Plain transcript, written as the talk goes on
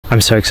I'm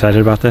so excited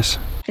about this.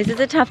 This is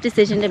a tough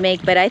decision to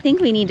make, but I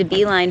think we need to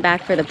beeline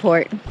back for the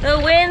port.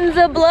 The winds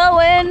are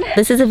blowing.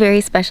 This is a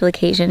very special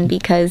occasion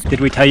because...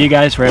 Did we tell you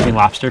guys we're having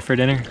lobster for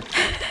dinner?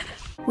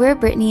 We're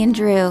Brittany and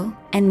Drew,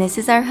 and this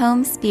is our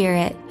home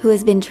spirit, who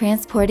has been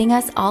transporting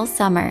us all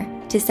summer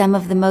to some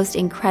of the most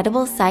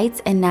incredible sights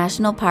and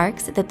national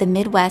parks that the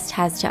Midwest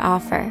has to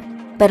offer.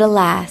 But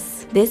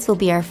alas, this will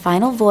be our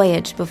final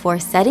voyage before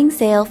setting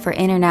sail for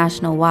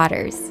international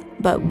waters.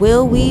 But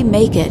will we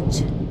make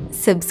it?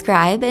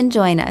 Subscribe and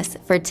join us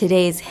for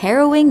today's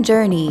harrowing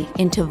journey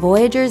into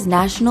Voyageurs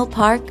National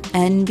Park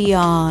and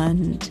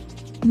beyond.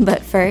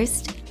 But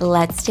first,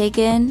 let's take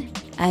in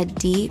a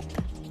deep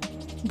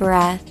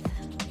breath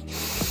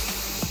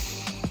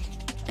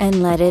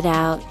and let it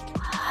out.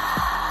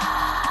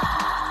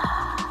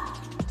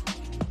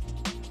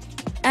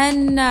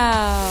 And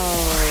now,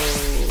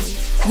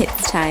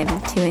 it's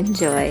time to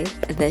enjoy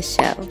the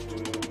show.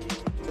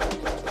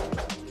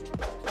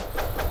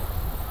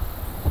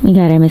 We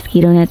got our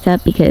mosquito nets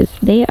up because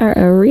they are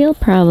a real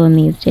problem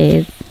these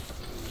days.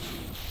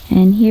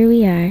 And here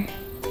we are.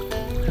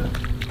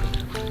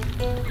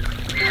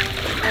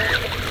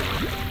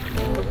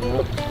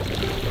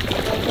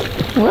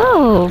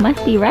 Whoa,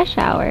 must be rush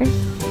hour.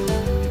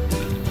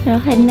 They're all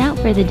heading out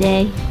for the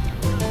day.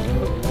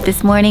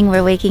 This morning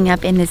we're waking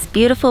up in this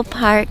beautiful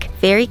park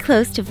very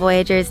close to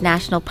Voyageurs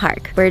National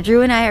Park, where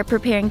Drew and I are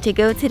preparing to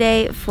go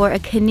today for a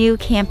canoe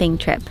camping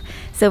trip.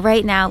 So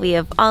right now we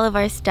have all of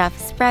our stuff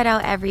spread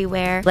out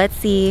everywhere. Let's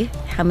see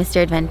how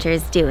Mr. Adventure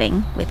is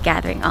doing with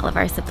gathering all of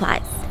our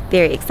supplies.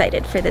 Very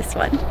excited for this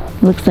one.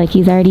 Looks like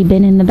he's already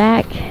been in the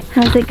back.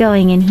 How's it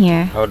going in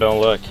here? Oh,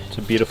 don't look. It's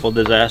a beautiful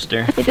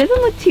disaster. It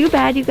doesn't look too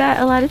bad. You got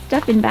a lot of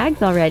stuff in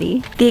bags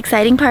already. The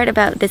exciting part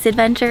about this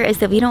adventure is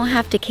that we don't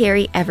have to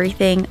carry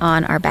everything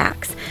on our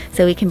backs.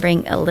 So we can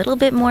bring a little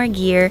bit more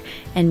gear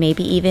and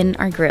maybe even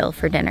our grill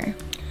for dinner.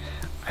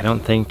 I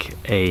don't think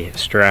a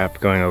strap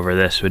going over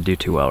this would do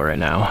too well right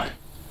now.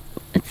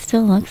 It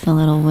still looks a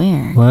little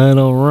weird.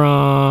 Little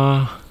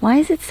raw. Why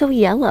is it so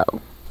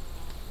yellow?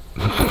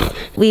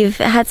 We've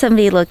had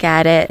somebody look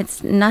at it.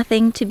 It's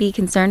nothing to be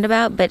concerned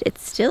about, but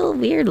it's still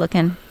weird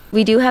looking.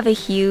 We do have a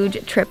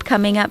huge trip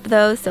coming up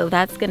though, so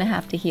that's gonna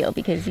have to heal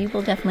because you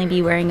will definitely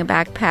be wearing a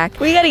backpack.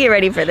 We gotta get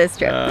ready for this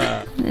trip.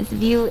 This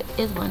view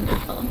is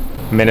wonderful.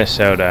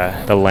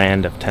 Minnesota, the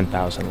land of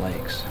 10,000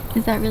 lakes.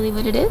 Is that really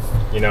what it is?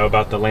 You know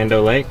about the Land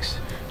O' Lakes?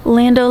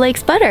 Land O'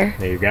 Lakes butter.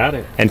 There you got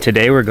it. And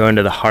today we're going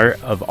to the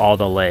heart of all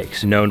the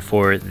lakes, known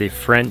for the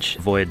French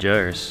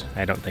Voyageurs.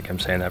 I don't think I'm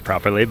saying that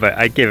properly, but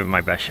I gave it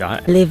my best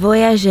shot. Les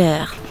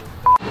Voyageurs.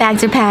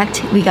 Bags are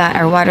packed. We got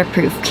our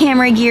waterproof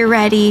camera gear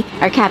ready.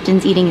 Our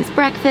captain's eating his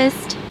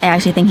breakfast. I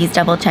actually think he's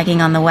double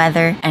checking on the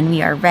weather, and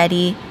we are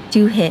ready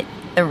to hit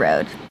the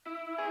road.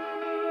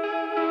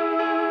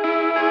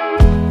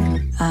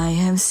 I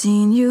have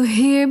seen you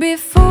here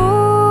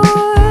before.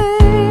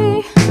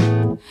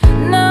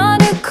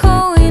 Not a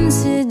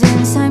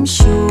coincidence, I'm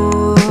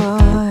sure.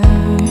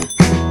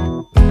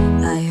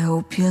 I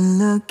hope you're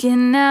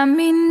looking at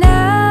me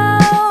now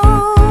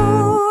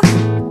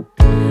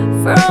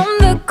from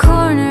the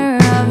corner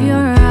of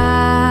your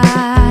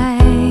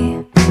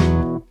eye.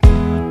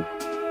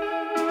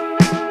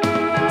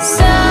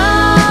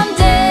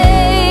 Someday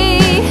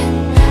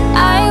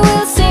I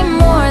will see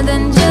more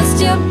than just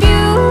your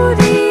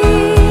beauty.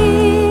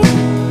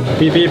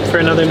 Beep beep for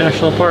another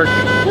national park.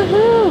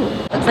 Woohoo!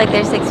 Looks like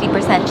there's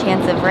 60%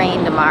 chance of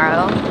rain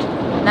tomorrow.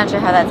 Not sure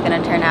how that's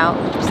gonna turn out.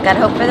 Just gotta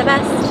hope for the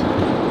best.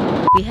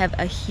 We have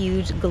a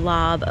huge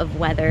glob of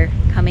weather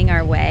coming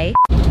our way.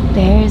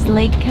 There's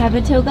Lake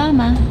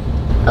Cabotogama.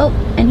 Oh,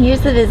 and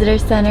here's the visitor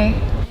center.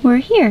 We're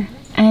here,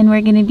 and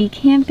we're gonna be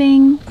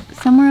camping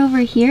somewhere over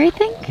here, I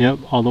think? Yep,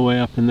 all the way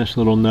up in this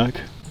little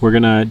nook. We're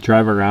gonna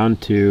drive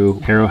around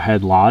to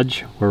Arrowhead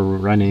Lodge, where we're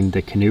running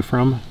the canoe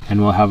from,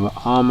 and we'll have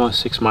almost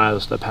 6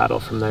 miles to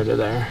paddle from there to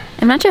there.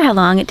 I'm not sure how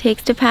long it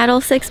takes to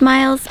paddle 6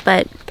 miles,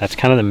 but... That's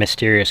kind of the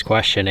mysterious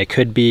question. It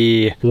could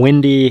be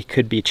windy,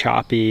 could be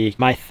choppy.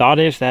 My thought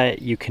is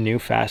that you canoe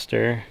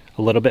faster,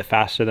 a little bit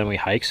faster than we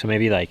hike, so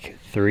maybe like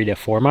 3 to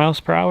 4 miles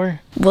per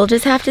hour. We'll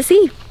just have to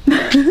see.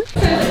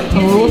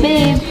 Oh,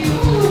 babe.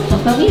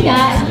 Look what we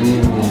got.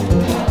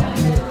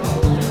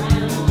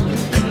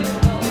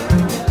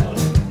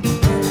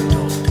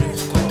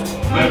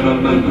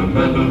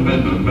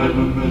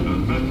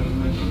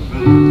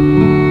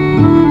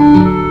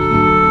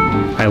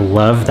 I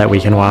love that we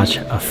can watch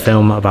a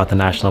film about the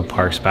national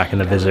parks back in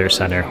the visitor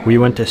center. We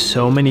went to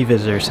so many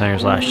visitor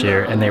centers last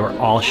year and they were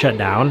all shut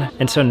down.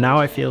 And so now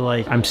I feel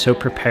like I'm so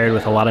prepared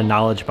with a lot of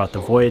knowledge about the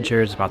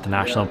Voyageurs, about the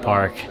national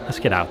park. Let's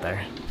get out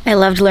there. I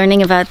loved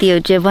learning about the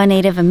Ojibwa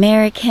Native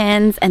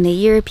Americans and the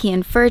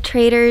European fur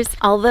traders,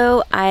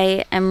 although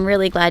I am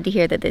really glad to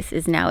hear that this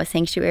is now a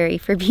sanctuary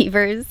for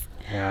beavers.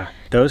 Yeah,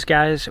 those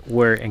guys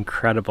were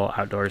incredible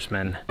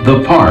outdoorsmen.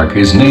 The park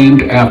is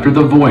named after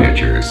the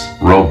Voyageurs,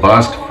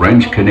 robust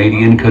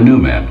French-Canadian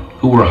canoemen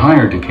who were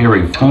hired to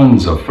carry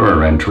tons of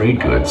fur and trade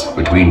goods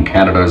between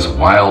Canada's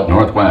wild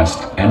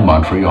Northwest and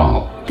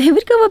Montreal. They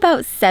would go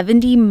about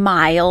 70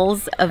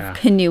 miles of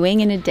canoeing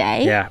in a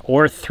day. Yeah,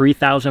 or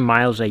 3,000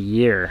 miles a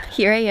year.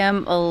 Here I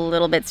am a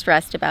little bit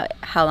stressed about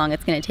how long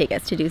it's going to take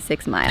us to do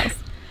 6 miles.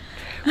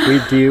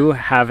 We do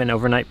have an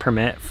overnight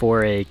permit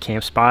for a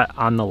camp spot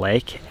on the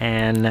lake,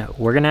 and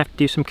we're gonna have to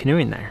do some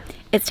canoeing there.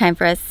 It's time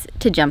for us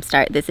to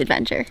jumpstart this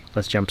adventure.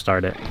 Let's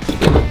jumpstart it.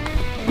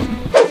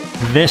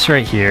 This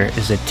right here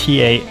is a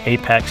TA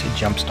Apex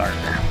jump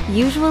starter.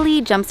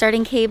 Usually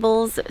jumpstarting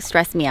cables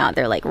stress me out.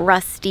 They're like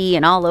rusty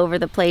and all over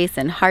the place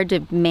and hard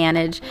to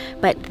manage,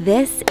 but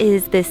this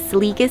is the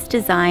sleekest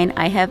design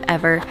I have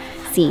ever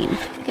seen.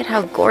 Look at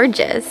how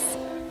gorgeous.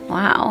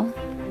 Wow.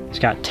 It's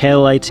got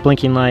tail lights,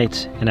 blinking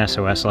lights, and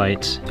SOS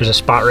lights. There's a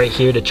spot right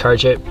here to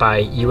charge it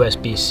by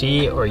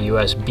USB-C or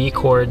USB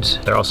cords.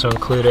 They're also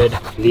included.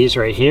 These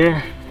right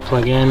here,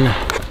 plug in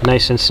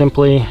nice and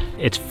simply.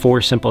 It's 4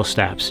 simple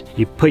steps.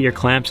 You put your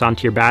clamps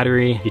onto your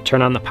battery, you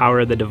turn on the power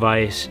of the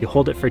device, you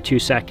hold it for 2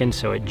 seconds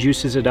so it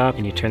juices it up,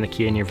 and you turn the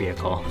key in your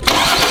vehicle.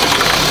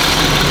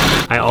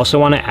 I also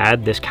want to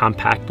add this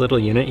compact little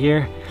unit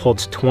here.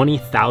 Holds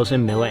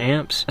 20,000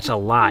 milliamps. That's a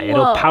lot.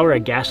 It'll power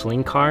a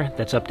gasoline car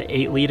that's up to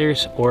 8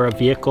 liters or a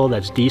vehicle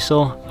that's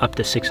diesel up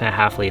to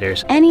 6.5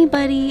 liters.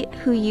 Anybody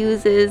who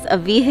uses a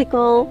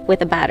vehicle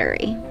with a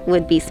battery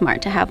would be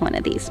smart to have one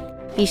of these.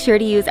 Be sure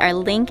to use our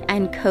link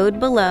and code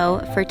below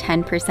for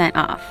 10%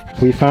 off.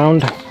 We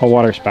found a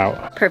water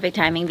spout. Perfect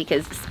timing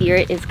because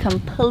Spirit is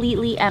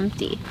completely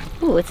empty.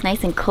 Ooh, it's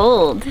nice and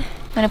cold.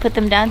 Wanna put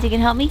them down so you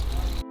can help me?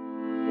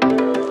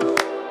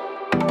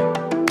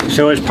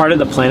 So as part of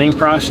the planning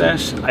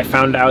process, I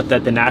found out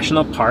that the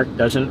national park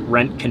doesn't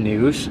rent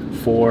canoes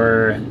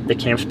for the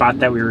camp spot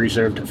that we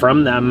reserved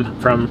from them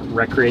from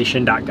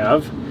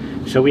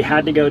recreation.gov. So we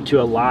had to go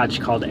to a lodge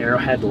called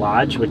Arrowhead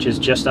Lodge, which is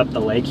just up the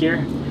lake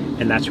here.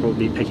 And that's where we'll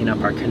be picking up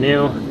our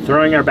canoe,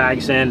 throwing our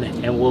bags in,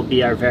 and we'll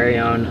be our very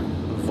own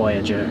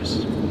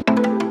Voyageurs.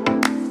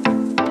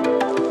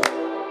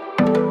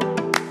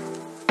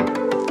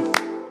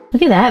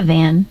 Look at that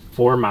van.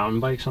 4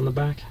 mountain bikes on the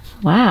back.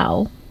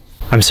 Wow.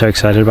 I'm so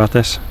excited about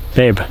this.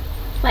 Babe.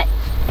 What?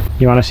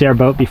 You want to see our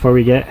boat before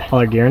we get all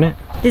our gear in it?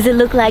 Does it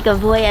look like a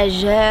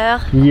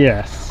Voyageur?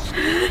 Yes.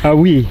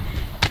 Oui.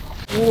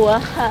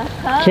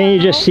 Can you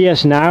just see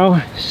us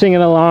now,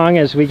 singing along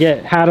as we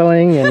get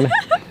paddling and...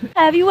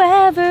 Have you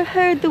ever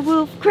heard the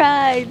wolf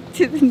cry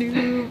to the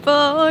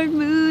newborn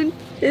moon?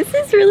 This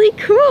is really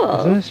cool.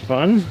 Isn't this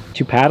fun?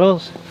 2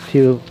 paddles,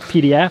 2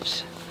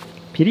 PDFs.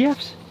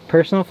 PDFs?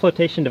 Personal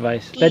flotation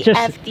device.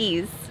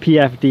 PFDs.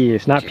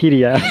 PFDs, not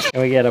PDFs.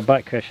 And we get a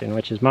butt cushion,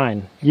 which is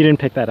mine. You didn't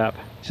pick that up.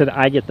 So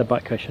I get the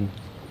butt cushion.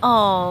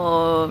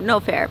 Oh, no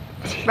fair.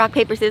 Rock,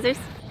 paper, scissors.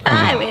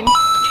 I win.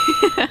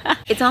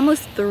 It's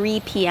almost 3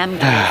 p.m.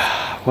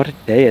 guys. What a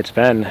day it's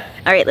been.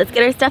 All right, let's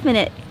get our stuff in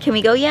it. Can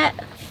we go yet?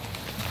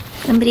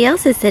 Somebody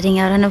else is setting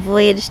out on a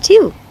voyage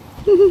too.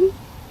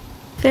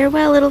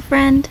 Farewell, little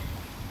friend.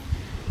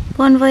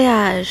 Bon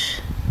voyage.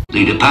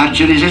 The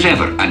departure is as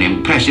ever an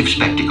impressive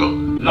spectacle.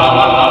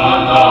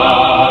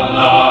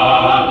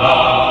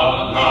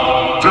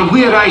 From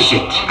where I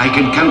sit, I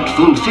can count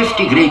full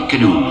 50 great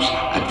canoes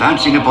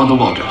advancing upon the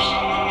waters,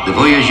 the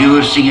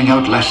voyageurs singing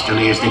out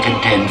lustily as they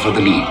contend for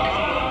the lead.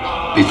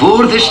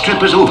 Before this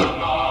trip is over,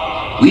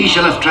 we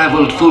shall have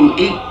travelled full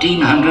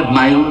 1,800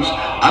 miles,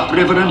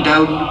 upriver and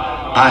down,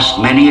 past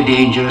many a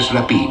dangerous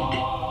rapide.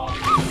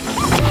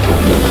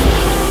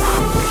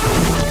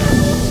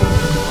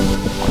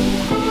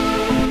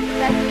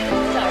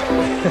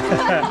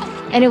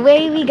 And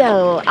away we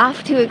go,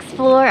 off to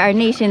explore our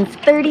nation's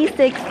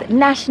 36th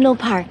national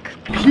park.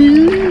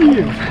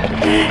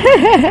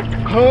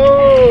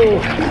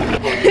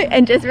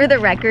 And just for the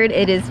record,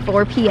 it is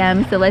 4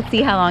 p.m., so let's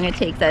see how long it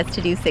takes us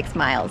to do 6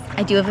 miles.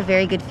 I do have a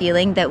very good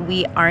feeling that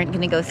we aren't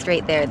gonna go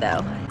straight there though.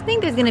 I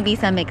think there's gonna be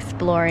some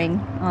exploring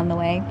on the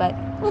way, but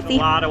we'll see. A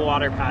lot of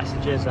water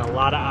passages, a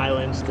lot of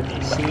islands to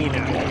be seen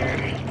out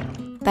here.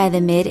 By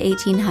the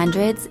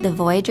mid-1800s, the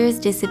Voyageurs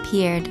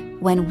disappeared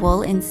when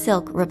wool and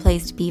silk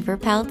replaced beaver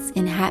pelts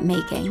in hat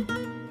making.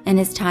 And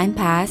as time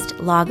passed,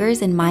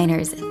 loggers and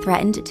miners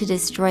threatened to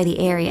destroy the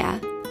area.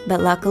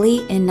 But luckily,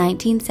 in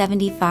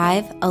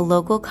 1975, a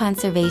local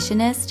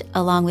conservationist,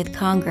 along with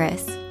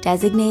Congress,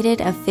 designated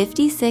a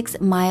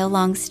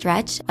 56-mile-long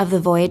stretch of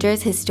the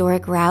Voyageurs'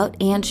 historic route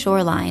and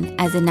shoreline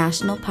as a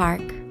national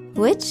park,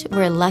 which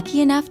we're lucky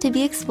enough to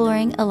be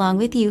exploring along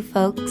with you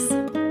folks.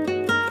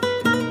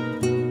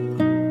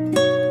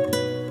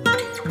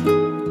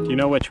 Do you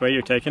know which way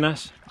you're taking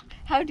us?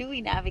 How do we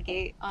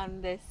navigate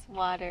on this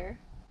water?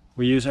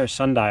 We use our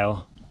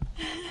sundial.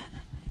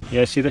 You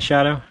guys see the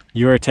shadow?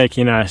 You are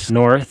taking us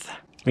north.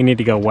 We need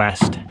to go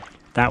west,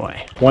 that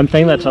way. One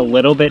thing that's a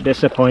little bit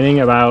disappointing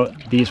about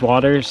these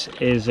waters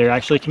is there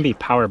actually can be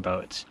power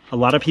boats. A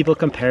lot of people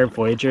compare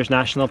Voyageurs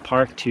National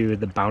Park to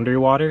the Boundary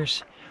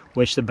Waters,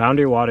 which the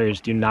Boundary Waters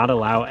do not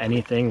allow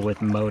anything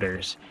with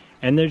motors.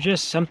 And there's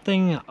just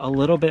something a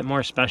little bit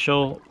more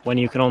special when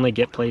you can only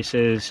get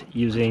places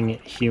using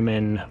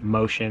human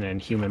motion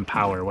and human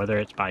power, whether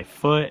it's by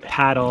foot,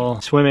 paddle,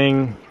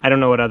 swimming. I don't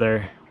know what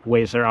other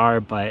ways there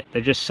are, but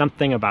there's just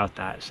something about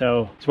that.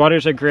 So these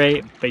waters are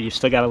great, but you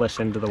still got to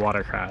listen to the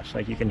water crash.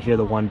 Like you can hear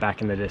the one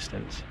back in the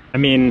distance. I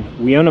mean,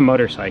 we own a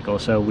motorcycle,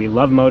 so we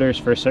love motors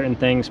for certain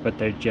things, but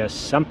there's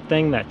just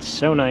something that's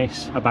so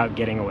nice about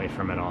getting away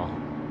from it all.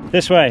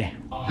 This way.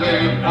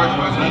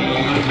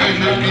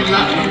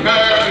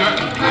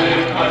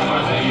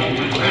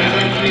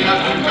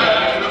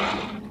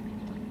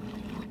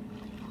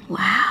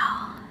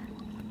 Wow.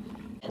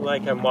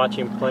 Like I'm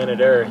watching Planet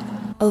Earth.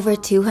 Over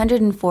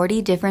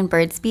 240 different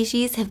bird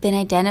species have been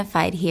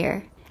identified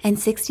here, and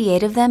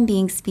 68 of them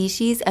being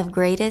species of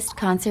greatest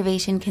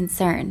conservation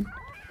concern.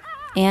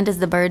 And as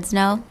the birds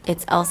know,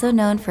 it's also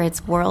known for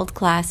its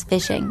world-class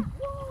fishing,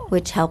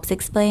 which helps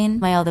explain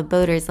why all the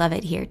boaters love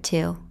it here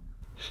too.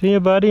 See ya,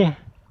 buddy.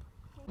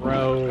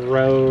 Row,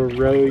 row,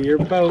 row your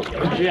boat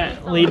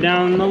gently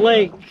down the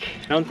lake.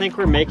 I don't think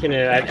we're making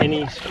it at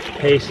any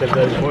pace of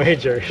those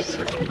Voyageurs.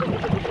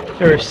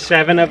 There were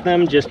 7 of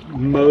them just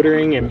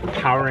motoring and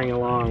powering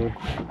along.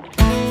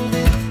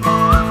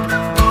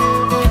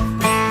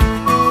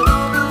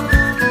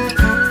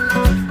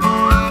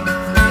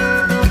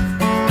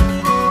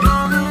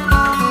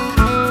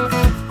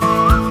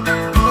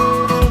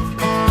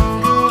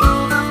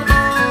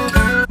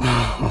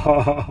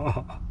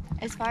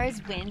 As far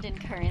as wind and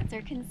currents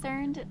are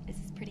concerned, this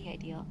is pretty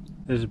ideal.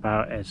 This is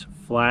about as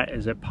flat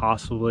as it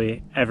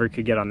possibly ever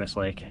could get on this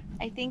lake.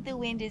 I think the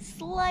wind is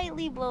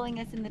slightly blowing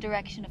us in the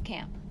direction of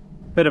camp.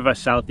 Bit of a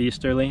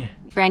southeasterly.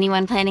 For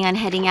anyone planning on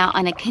heading out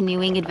on a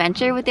canoeing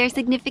adventure with their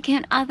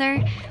significant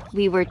other,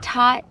 we were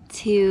taught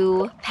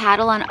to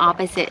paddle on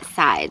opposite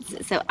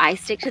sides. So I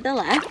stick to the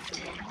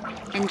left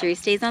and Drew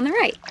stays on the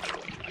right.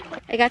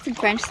 I got some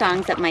French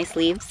songs up my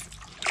sleeves,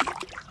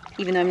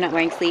 even though I'm not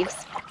wearing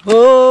sleeves.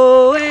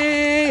 Oh,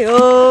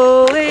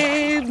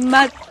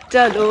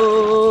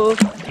 Matalo.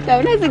 That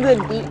one has a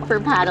good beat for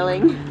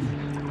paddling.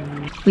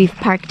 We've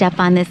parked up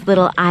on this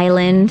little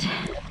island,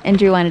 and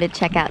Drew wanted to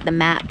check out the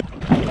map.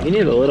 We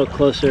need a little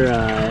closer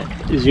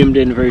zoomed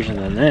in version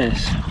than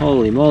this.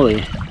 Holy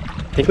moly.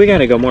 I think we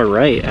gotta go more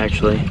right,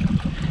 actually.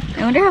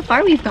 I wonder how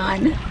far we've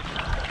gone.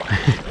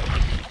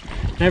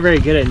 Not very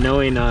good at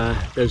knowing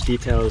those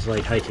details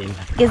like hiking.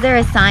 Is there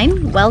a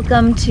sign?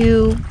 Welcome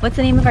to, what's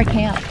the name of our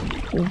camp?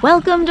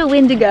 Welcome to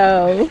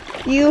Wendigo.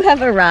 You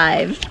have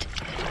arrived.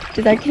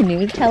 Does our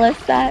canoe tell us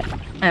that?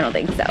 I don't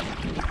think so.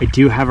 I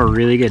do have a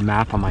really good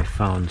map on my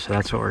phone, so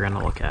that's what we're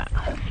gonna look at.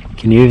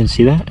 Can you even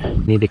see that?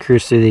 We need to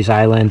cruise through these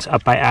islands,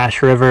 up by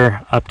Ash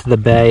River, up to the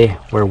bay,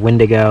 where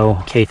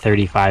Wendigo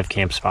K35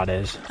 camp spot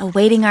is.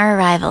 Awaiting our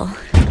arrival.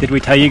 Did we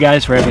tell you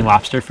guys we're having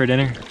lobster for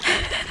dinner?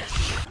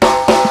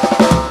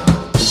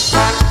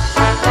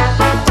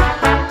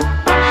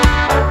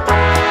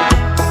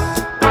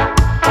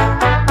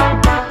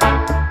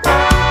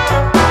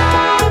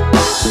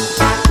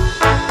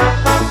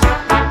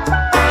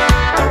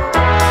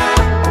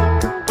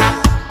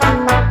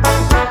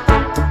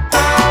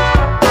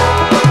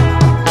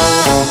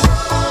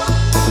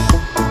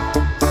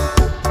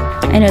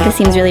 I know this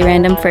seems really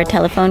random for a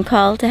telephone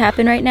call to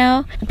happen right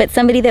now, but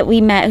somebody that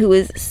we met who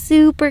was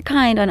super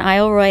kind on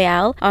Isle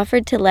Royale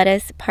offered to let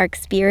us park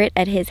Spirit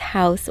at his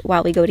house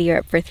while we go to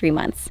Europe for 3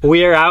 months.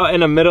 We are out in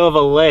the middle of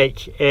a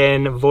lake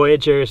in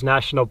Voyageurs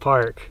National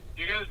Park.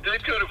 You guys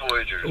did go to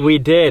Voyageurs. We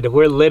did.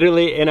 We're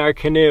literally in our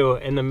canoe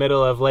in the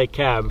middle of Lake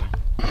Cab.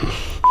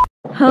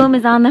 Home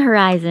is on the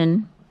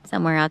horizon,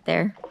 somewhere out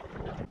there.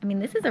 I mean,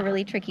 this is a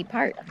really tricky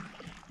part.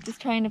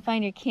 Just trying to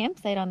find your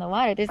campsite on the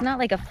water. There's not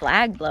like a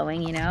flag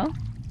blowing, you know?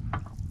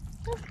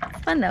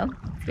 It's fun though.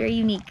 It's very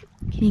unique.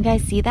 Can you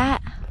guys see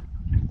that?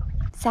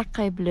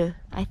 Sacré bleu.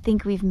 I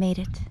think we've made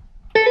it.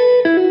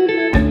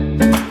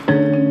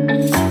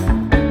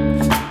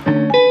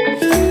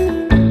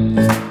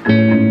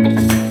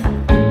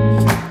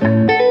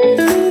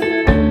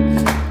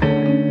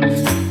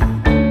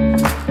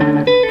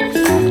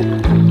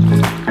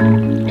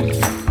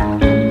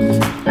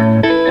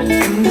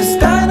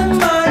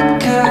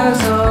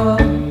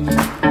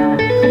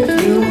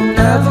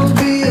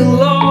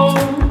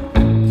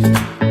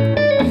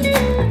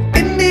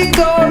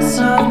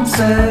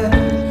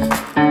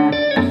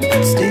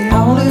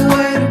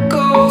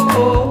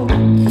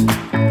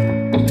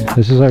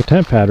 This is our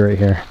tent pad right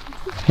here.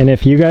 And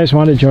if you guys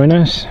want to join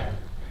us,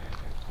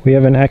 we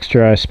have an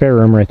extra spare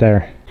room right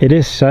there. It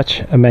is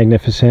such a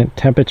magnificent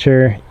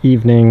temperature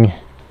evening.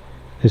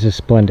 This is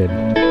splendid.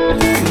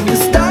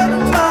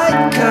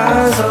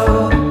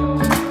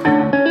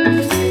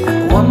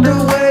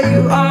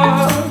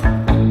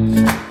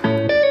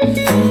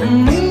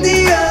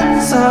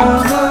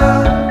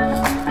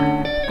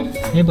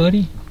 Hey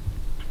buddy.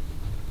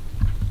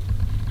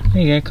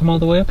 Hey, you gotta come all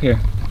the way up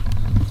here.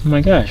 Oh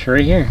my gosh,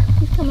 right here.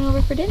 He's coming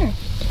over for dinner.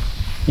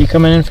 You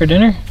coming in for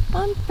dinner?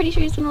 Well, I'm pretty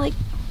sure he's gonna like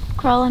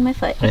crawl on my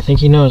foot. I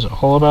think he knows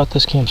all about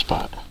this camp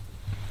spot.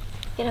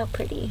 Look at how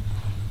pretty.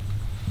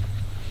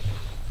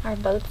 Our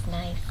boat's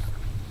nice.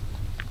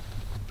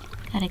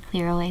 Gotta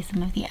clear away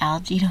some of the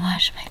algae to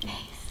wash my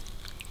face.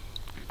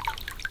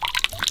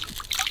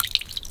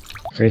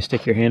 Ready to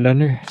stick your hand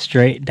under?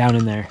 Straight down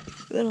in there.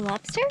 Little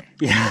lobster?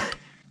 Yeah.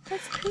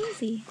 That's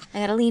crazy. I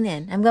gotta lean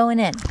in. I'm going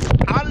in.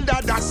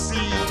 Under the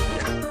sea.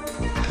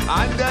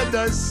 Under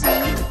the sea.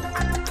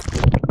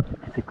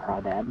 It's a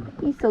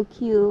crawdad, He's so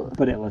cute.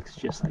 but it looks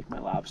just like my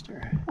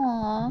lobster.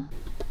 Aww.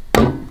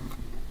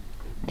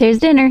 There's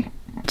dinner.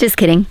 Just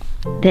kidding.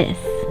 This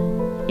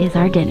is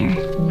our dinner.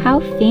 How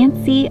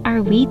fancy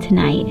are we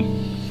tonight?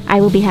 I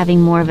will be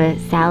having more of a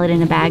salad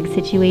in a bag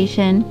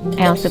situation.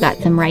 I also got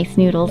some rice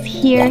noodles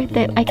here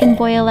that I can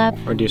boil up.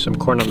 Or do some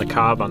corn on the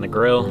cob on the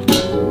grill.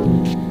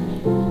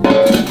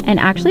 And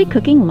actually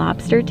cooking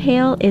lobster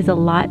tail is a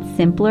lot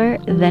simpler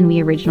than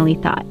we originally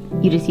thought.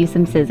 You just use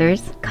some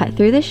scissors, cut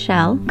through the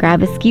shell,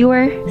 grab a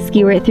skewer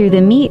it through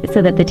the meat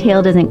so that the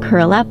tail doesn't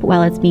curl up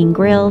while it's being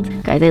grilled.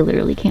 Guys, I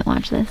literally can't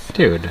watch this.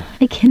 Dude.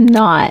 I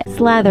cannot.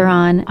 Slather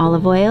on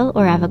olive oil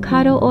or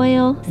avocado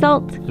oil,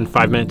 salt. In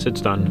 5 minutes,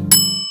 it's done.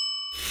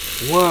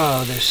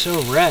 Whoa, they're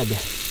so red.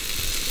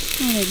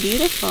 Oh, they're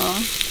beautiful.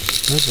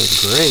 Those are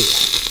great.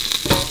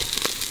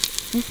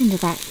 Listen to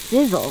that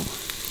sizzle.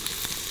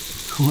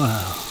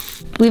 Wow.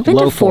 We've been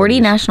Low to 40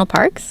 40s. national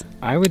parks.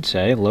 I would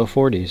say low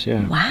 40s,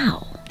 yeah.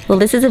 Wow. Well,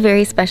 this is a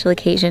very special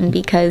occasion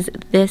because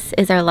this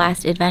is our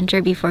last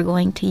adventure before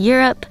going to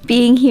Europe.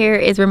 Being here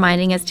is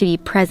reminding us to be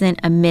present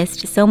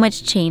amidst so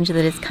much change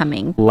that is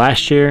coming.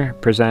 Last year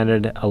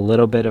presented a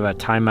little bit of a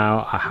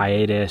timeout, a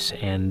hiatus,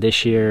 and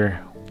this year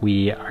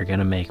we are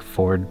gonna make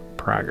forward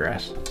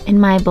progress. In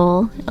my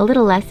bowl, a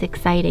little less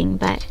exciting,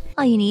 but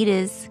all you need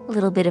is a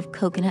little bit of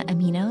coconut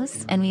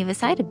aminos, and we have a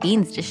side of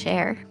beans to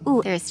share.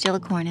 Ooh, there's still a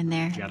corn in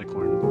there. Got a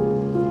corn.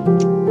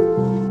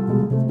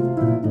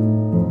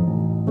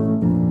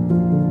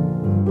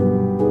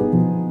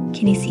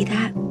 Can you see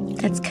that?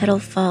 That's Kettle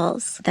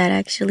Falls. That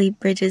actually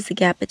bridges the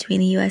gap between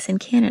the US and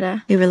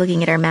Canada. We were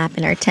looking at our map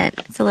in our tent.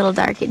 It's a little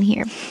dark in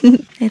here.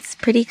 It's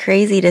pretty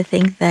crazy to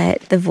think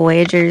that the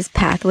Voyageurs'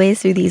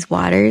 pathways through these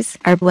waters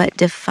are what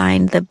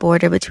defined the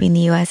border between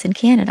the US and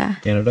Canada.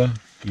 Canada,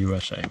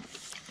 USA.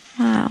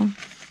 Wow.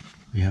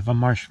 We have a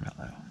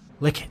marshmallow.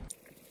 Lick it.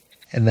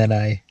 And then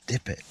I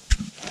dip it.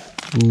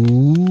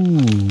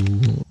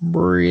 Ooh,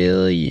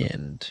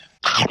 brilliant.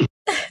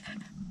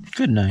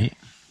 Good night.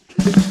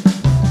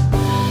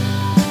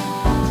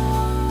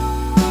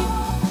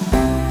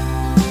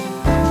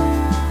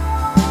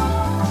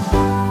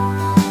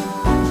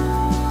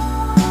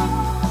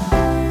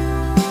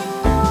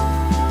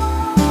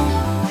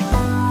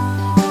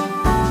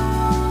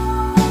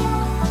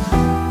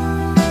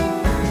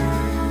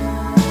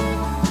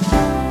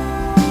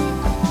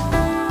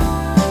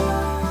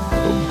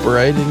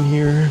 Bright in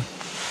here.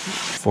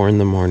 4 in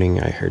the morning,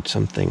 I heard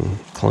something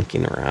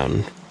clunking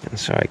around, and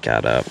so I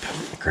got up,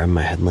 grabbed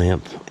my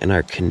headlamp, and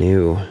our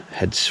canoe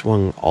had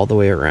swung all the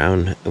way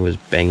around and was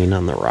banging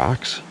on the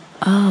rocks.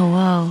 Oh,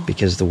 whoa.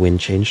 Because the wind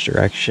changed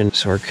direction,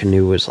 so our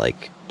canoe was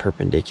like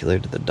perpendicular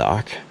to the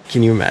dock.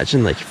 Can you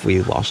imagine like if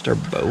we lost our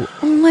boat?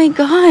 Oh my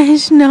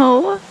gosh,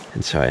 no.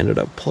 And so I ended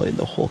up pulling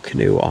the whole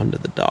canoe onto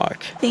the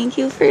dock. Thank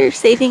you for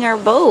saving our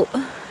boat.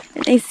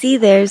 And I see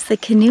there's the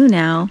canoe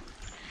now.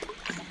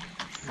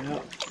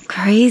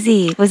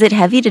 Crazy. Was it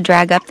heavy to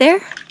drag up there?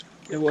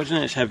 It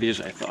wasn't as heavy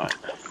as I thought.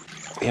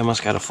 We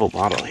almost got a full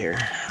bottle here.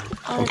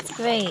 Oh, that's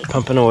great.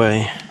 Pumping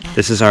away.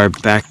 This is our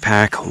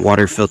backpack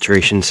water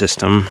filtration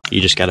system.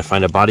 You just gotta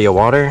find a body of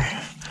water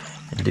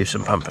and do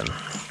some pumping.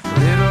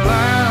 Little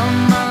light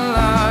on my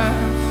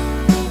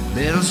life,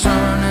 little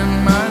sun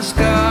in my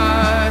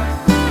sky.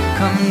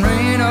 Come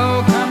rain,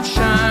 oh come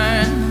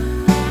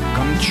shine,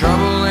 come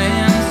trouble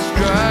and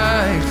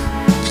strife.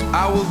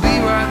 I will be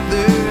right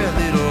there,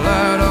 little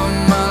light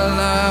on my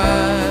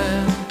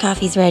life.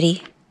 Coffee's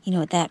ready. You know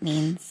what that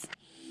means.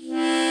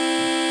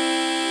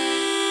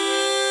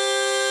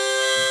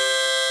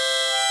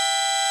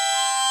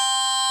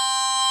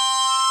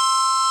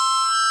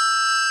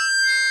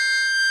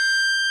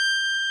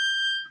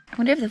 I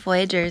wonder if the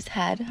Voyageurs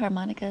had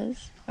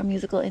harmonicas or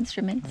musical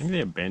instruments. I think they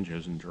have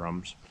banjos and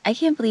drums. I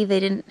can't believe they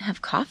didn't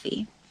have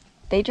coffee.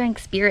 They drank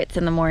spirits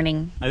in the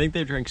morning. I think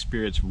they drink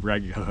spirits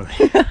regularly,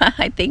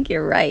 I think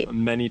you're right.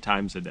 many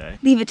times a day.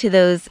 Leave it to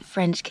those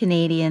French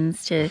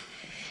Canadians to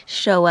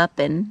show up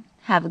and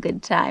have a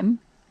good time.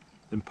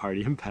 Then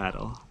party and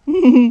paddle.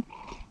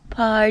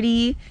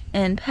 Party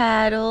and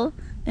paddle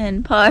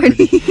and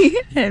party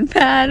and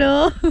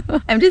paddle.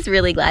 I'm just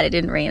really glad it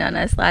didn't rain on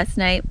us last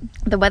night.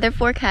 The weather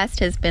forecast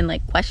has been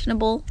like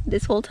questionable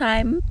this whole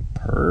time.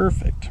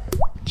 Perfect.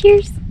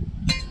 Cheers.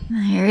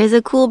 There is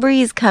a cool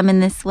breeze coming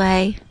this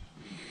way.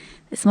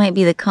 This might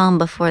be the calm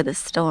before the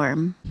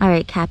storm. All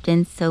right,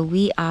 Captain, so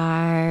we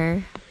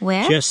are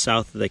where? Just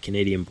south of the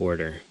Canadian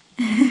border.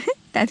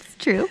 That's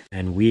true.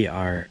 And we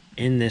are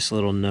in this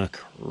little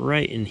nook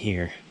right in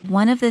here.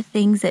 One of the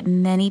things that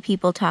many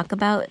people talk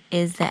about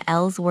is the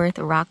Ellsworth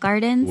Rock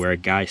Gardens. Where a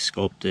guy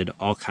sculpted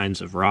all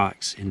kinds of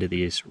rocks into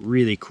these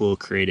really cool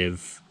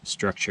creative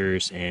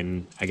structures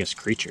and, I guess,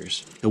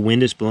 creatures. The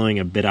wind is blowing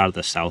a bit out of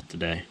the south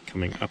today,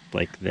 coming up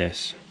like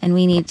this. And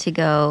we need to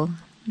go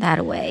that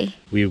away.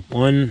 We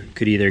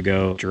could either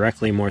go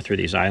directly more through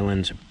these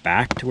islands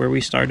back to where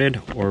we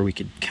started, or we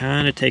could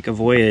kind of take a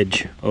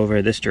voyage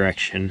over this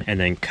direction and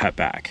then cut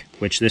back,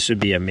 which this would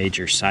be a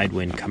major side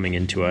wind coming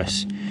into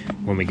us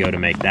when we go to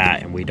make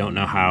that, and we don't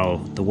know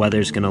how the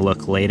weather's going to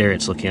look later.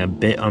 It's looking a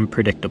bit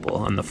unpredictable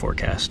on the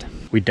forecast.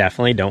 We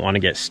definitely don't want to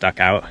get stuck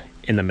out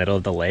in the middle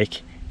of the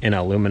lake in an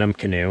aluminum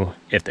canoe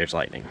if there's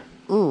lightning.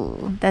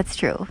 Ooh, that's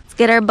true. Let's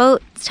get our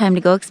boat. It's time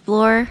to go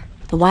explore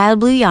the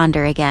wild blue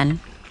yonder again.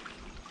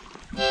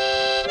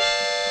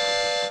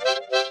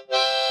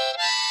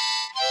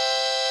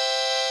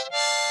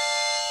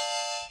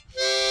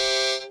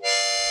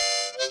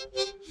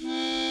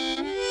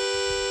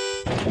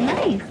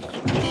 Nice.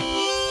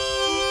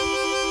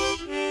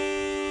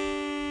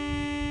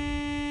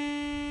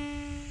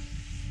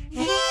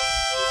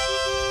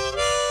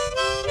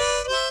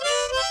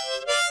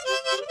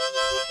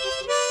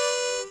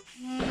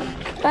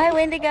 Bye,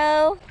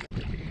 Wendigo.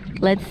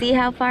 Let's see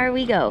how far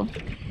we go.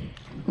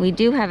 We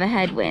do have a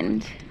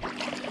headwind.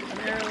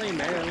 Merrily,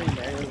 merrily,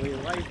 merrily,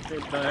 life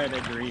is but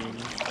a dream.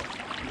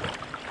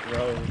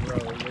 Row,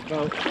 row your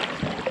boat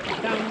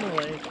down the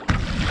lake.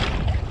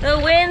 The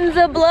wind's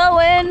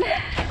a-blowing.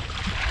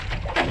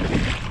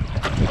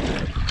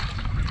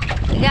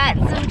 We got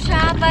some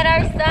chop at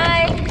our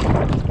side.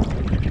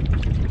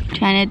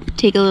 Trying to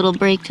take a little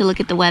break to look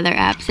at the weather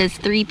app. It says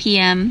 3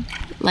 p.m.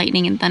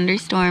 lightning and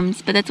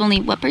thunderstorms, but that's only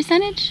what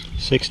percentage?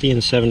 60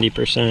 and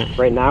 70%.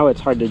 Right now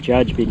it's hard to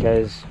judge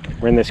because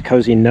we're in this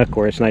cozy nook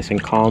where it's nice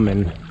and calm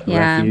and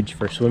refuge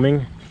for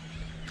swimming.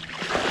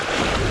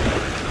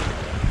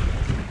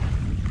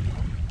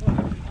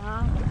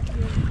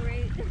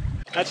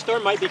 That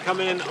storm might be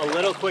coming in a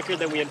little quicker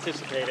than we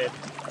anticipated.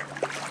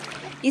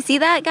 You see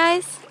that,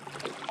 guys?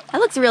 That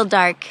looks real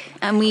dark.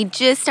 And we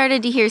just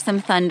started to hear some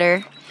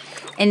thunder.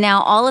 And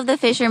now all of the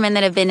fishermen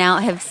that have been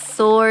out have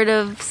sort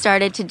of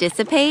started to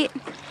dissipate.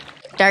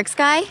 Dark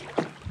sky,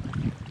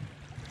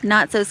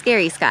 not so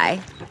scary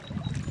sky.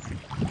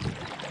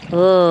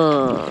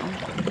 Oh,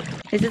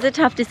 this is a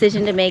tough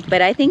decision to make,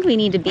 but I think we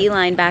need to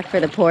beeline back for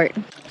the port.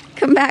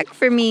 Come back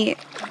for me.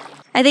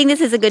 I think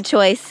this is a good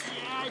choice.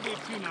 Yeah, I do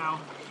too now.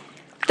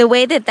 The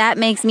way that that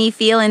makes me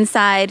feel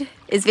inside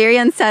is very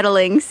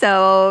unsettling,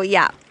 so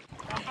yeah.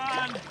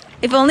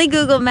 If only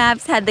Google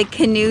Maps had the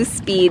canoe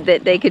speed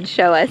that they could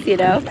show us, you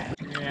know?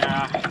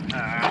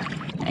 Yeah.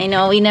 I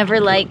know we never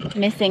like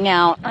missing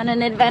out on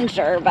an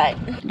adventure, but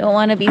don't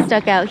want to be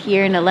stuck out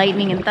here in a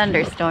lightning and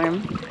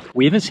thunderstorm.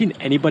 We haven't seen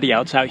anybody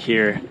else out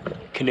here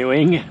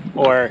canoeing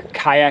or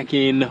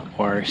kayaking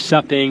or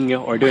supping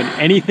or doing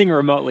anything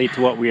remotely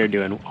to what we are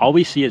doing. All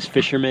we see is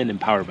fishermen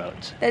and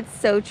powerboats. That's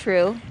so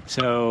true.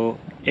 So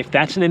if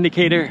that's an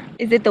indicator...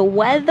 Is it the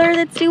weather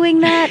that's doing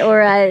that,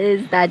 or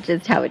is that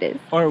just how it is?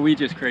 Or are we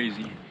just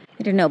crazy?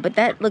 I don't know, but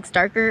that looks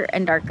darker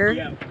and darker.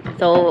 Yeah.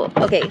 So,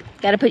 okay,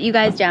 gotta put you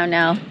guys down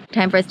now.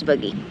 Time for us to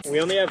boogie.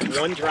 We only have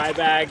one dry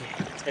bag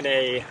and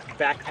a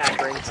backpack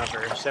rain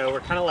cover, so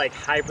we're kind of like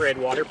hybrid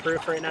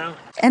waterproof right now.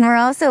 And we're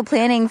also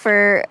planning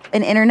for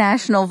an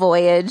international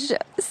voyage,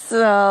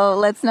 so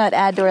let's not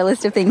add to our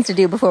list of things to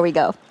do before we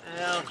go.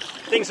 Well,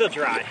 things will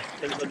dry.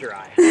 Things will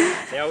dry.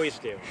 They always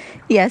do.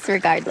 Yes,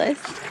 regardless.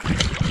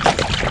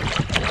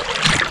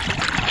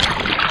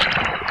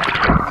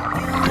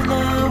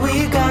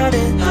 We got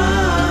it.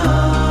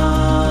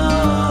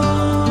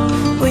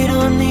 We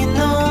don't need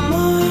no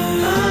more.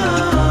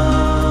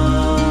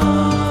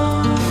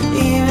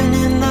 Even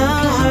in the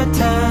hard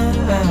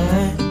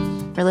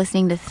times. We're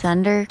listening to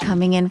thunder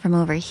coming in from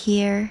over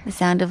here. The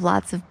sound of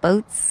lots of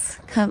boats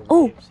come.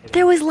 Oh,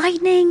 there was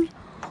lightning.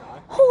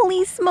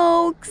 Holy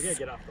smokes. We gotta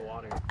get off the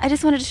water. I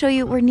just wanted to show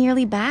you we're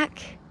nearly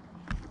back.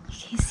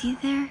 Can you see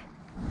there?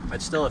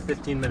 It's still a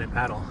 15-minute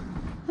paddle.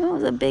 That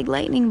was a big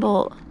lightning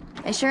bolt.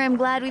 I sure am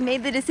glad we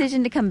made the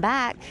decision to come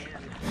back.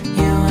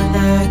 You and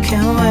I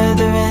can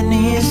weather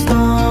any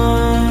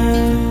storm.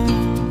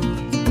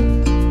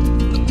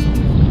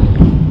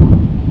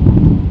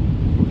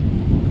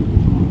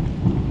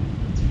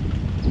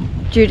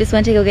 Drew just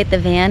went to go get the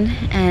van,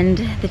 and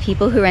the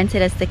people who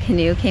rented us the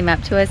canoe came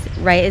up to us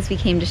right as we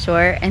came to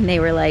shore, and they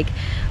were like,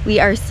 "We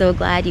are so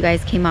glad you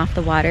guys came off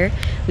the water.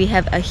 We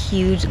have a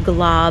huge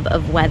glob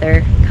of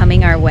weather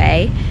coming our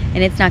way,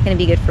 and it's not going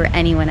to be good for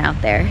anyone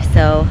out there."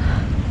 So,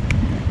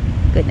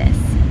 goodness.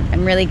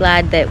 I'm really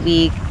glad that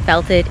we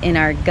felt it in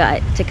our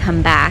gut to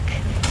come back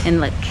and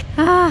look.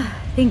 Ah,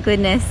 thank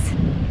goodness.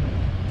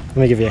 Let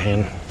me give you a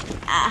hand.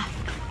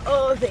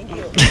 Oh, thank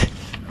you.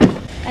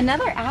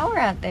 Another hour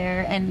out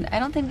there, and I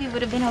don't think we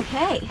would have been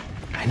okay.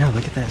 I know,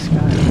 look at that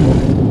sky.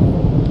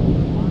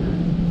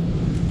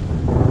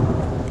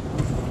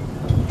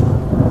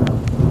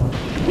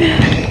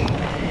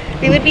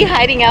 We would be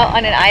hiding out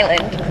on an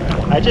island.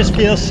 I just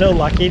feel so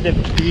lucky to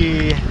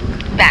be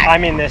Back.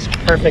 timing this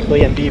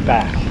perfectly and be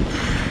back.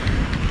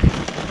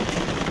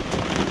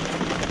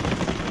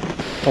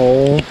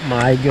 Oh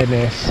my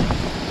goodness.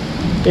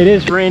 It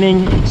is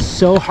raining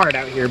so hard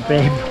out here,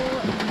 babe.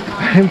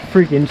 I'm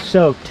freaking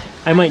soaked.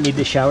 I might need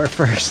to shower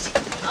first.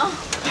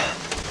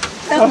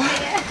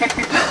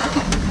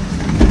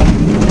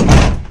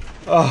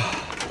 Oh.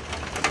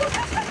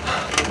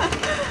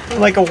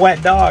 Like a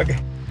wet dog.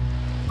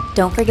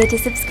 Don't forget to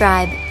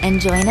subscribe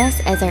and join us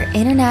as our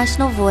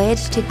international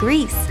voyage to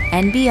Greece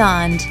and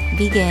beyond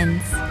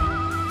begins.